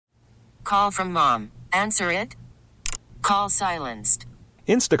call from mom. Answer it. Call silenced.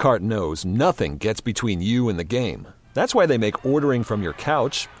 Instacart knows nothing gets between you and the game. That's why they make ordering from your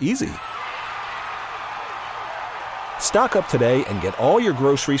couch easy. Stock up today and get all your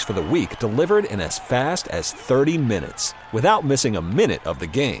groceries for the week delivered in as fast as 30 minutes without missing a minute of the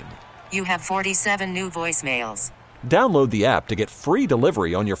game. You have 47 new voicemails. Download the app to get free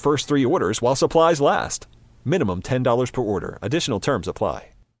delivery on your first 3 orders while supplies last. Minimum $10 per order. Additional terms apply.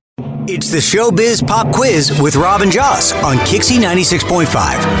 It's the Showbiz Pop Quiz with Rob and Joss on KyXy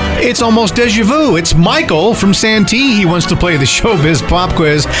 96.5. It's almost deja vu. It's Michael from Santee. He wants to play the Showbiz Pop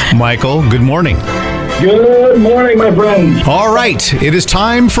Quiz. Michael, good morning. Good morning, my friend. All right. It is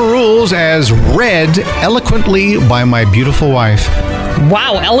time for rules as read eloquently by my beautiful wife.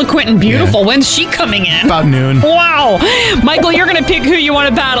 Wow, eloquent and beautiful. Yeah. When's she coming in? About noon. Wow. Michael, you're going to pick who you want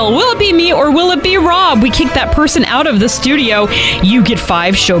to battle. Will it be me or will it be Rob? We kick that person out of the studio. You get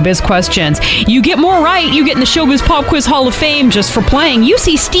 5 Showbiz questions. You get more right, you get in the Showbiz Pop Quiz Hall of Fame just for playing. You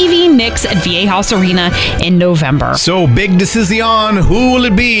see Stevie Nicks at Viejas Arena in November. So, big decision. Who will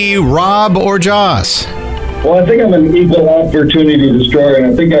it be, Rob or Joss? Well, I think I'm an equal opportunity destroyer, and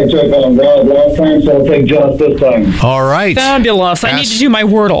I think I took on Rob last time, so I'll take Joss this time. All right. Fabulous. I need to do my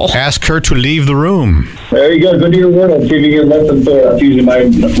Wordle. Ask her to leave the room. There you go. Go to your Wordle. See if you get less than 4. That's usually my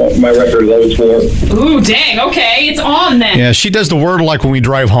record is always 4. Ooh, dang. Okay, it's on then. Yeah, she does the Wordle like when we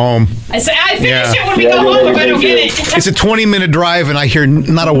drive home. I finish it when we go home if I don't get it. It's a 20-minute drive, and I hear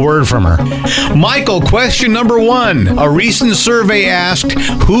not a word from her. Michael, question number 1. A recent survey asked,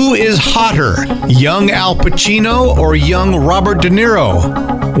 who is hotter, young Al Pacino or young Robert De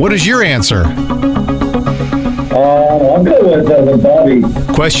Niro? What is your answer? I'll go with Bobby.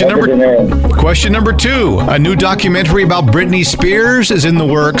 Question number 2. A new documentary about Britney Spears is in the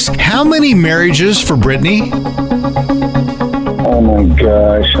works. How many marriages for Britney? Oh my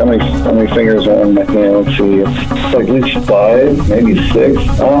gosh, how many fingers are on my hand? Let's see, it's like at least 5, maybe 6.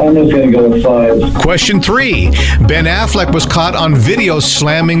 I'm just going to go with 5. Question 3. Ben Affleck was caught on video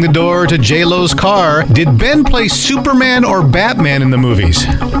slamming the door to J-Lo's car. Did Ben play Superman or Batman in the movies?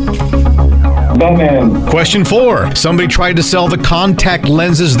 Batman. Question 4. Somebody tried to sell the contact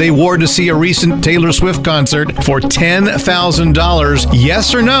lenses they wore to see a recent Taylor Swift concert for $10,000.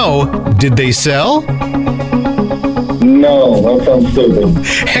 Yes or no? Did they sell? No, that sounds stupid.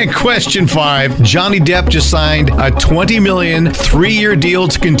 And question 5. Johnny Depp just signed a $20 million 3-year deal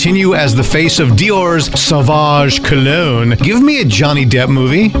to continue as the face of Dior's Sauvage Cologne. Give me a Johnny Depp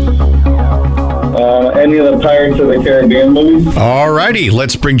movie. Any of the Pirates of the Caribbean movies? All righty.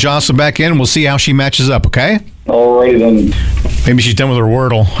 Let's bring Jocelyn back in. We'll see how she matches up, okay? All righty then. Maybe she's done with her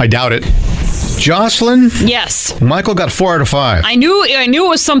Wordle. I doubt it. Jocelyn? Yes. Michael got 4 out of 5. I knew it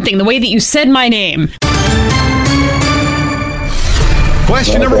was something, the way that you said my name.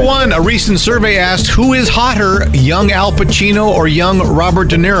 Question number 1. A recent survey asked, who is hotter, young Al Pacino or young Robert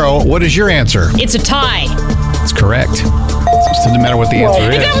De Niro? What is your answer? It's a tie. It's correct. It doesn't matter what the answer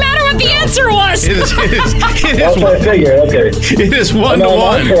is. It doesn't matter what the answer was. It is That's what I figured, okay. It is 1 to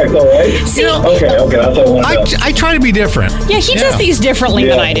 1. Correct, though, right? See, okay, that's what I want to know. I try to be different. Yeah, he does these differently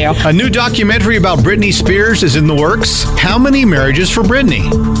than I do. A new documentary about Britney Spears is in the works. How many marriages for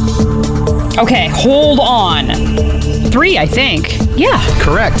Britney? Okay, hold on. 3, I think. Yeah.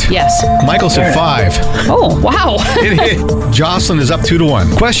 Correct. Yes. Michael said 5. Oh, wow. Jocelyn is up 2 to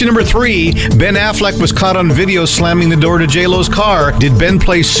 1. Question number 3. Ben Affleck was caught on video slamming the door to J-Lo's car. Did Ben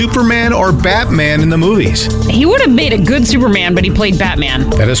play Superman or Batman in the movies? He would have made a good Superman, but he played Batman.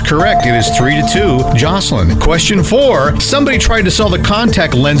 That is correct. It is 3 to 2. Jocelyn. Question 4. Somebody tried to sell the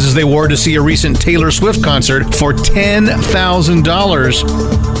contact lenses they wore to see a recent Taylor Swift concert for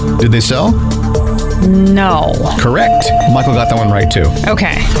 $10,000. Did they sell? No. Correct. Michael got that one right, too.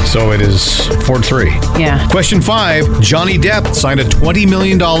 Okay. So it is 4 to 3. Yeah. Question 5. Johnny Depp signed a $20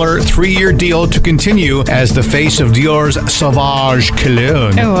 million 3-year deal to continue as the face of Dior's Sauvage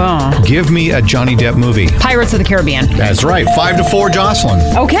Cologne. Oh, wow. Give me a Johnny Depp movie. Pirates of the Caribbean. That's right. 5 to 4, Jocelyn.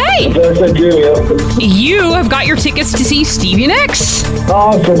 Okay. You have got your tickets to see Stevie Nicks.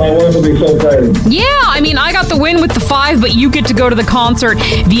 Awesome. My wife will be so excited. Yeah, I mean, I got the win with the 5, but you get to go to the concert,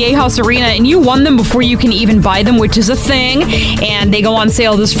 Viejas Arena, and you won them before you can even buy them, which is a thing. And they go on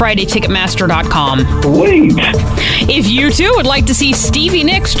sale this Friday, Ticketmaster.com. Sweet. If you too would like to see Stevie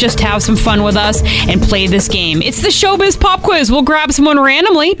Nicks, just have some fun with us and play this game. It's the Showbiz Pop Quiz. We'll grab someone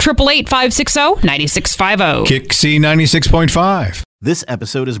randomly. 888-560-9650. KyXy 96.5. This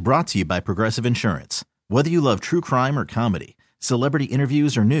episode is brought to you by Progressive Insurance. Whether you love true crime or comedy, celebrity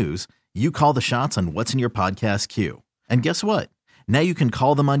interviews or news, you call the shots on what's in your podcast queue. And guess what? Now you can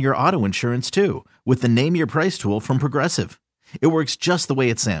call them on your auto insurance too with the Name Your Price tool from Progressive. It works just the way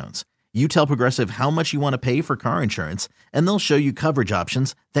it sounds. You tell Progressive how much you want to pay for car insurance, and they'll show you coverage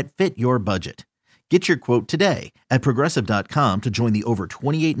options that fit your budget. Get your quote today at Progressive.com to join the over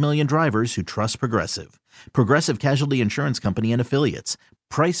 28 million drivers who trust Progressive. Progressive Casualty Insurance Company and Affiliates.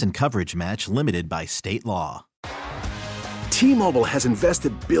 Price and coverage match limited by state law. T-Mobile has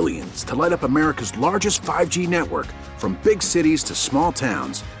invested billions to light up America's largest 5G network, from big cities to small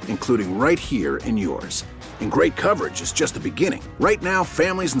towns, including right here in yours. And great coverage is just the beginning. Right now,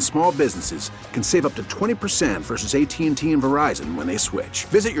 families and small businesses can save up to 20% versus AT&T and Verizon when they switch.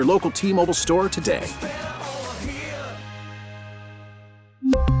 Visit your local T-Mobile store today.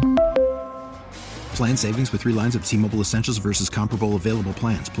 Plan savings with 3 lines of T-Mobile Essentials versus comparable available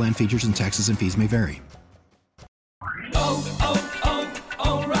plans. Plan features and taxes and fees may vary.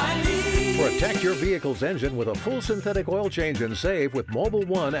 Protect your vehicle's engine with a full synthetic oil change and save with Mobile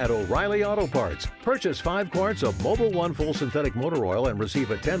One at O'Reilly Auto Parts. Purchase 5 quarts of Mobile One full synthetic motor oil and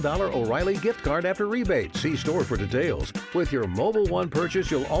receive a $10 O'Reilly gift card after rebate. See store for details. With your Mobile One purchase,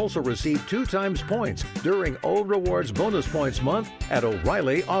 you'll also receive 2 times points during O Rewards Bonus Points Month at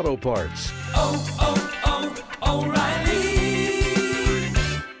O'Reilly Auto Parts. O'Reilly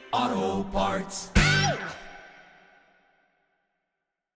Auto Parts.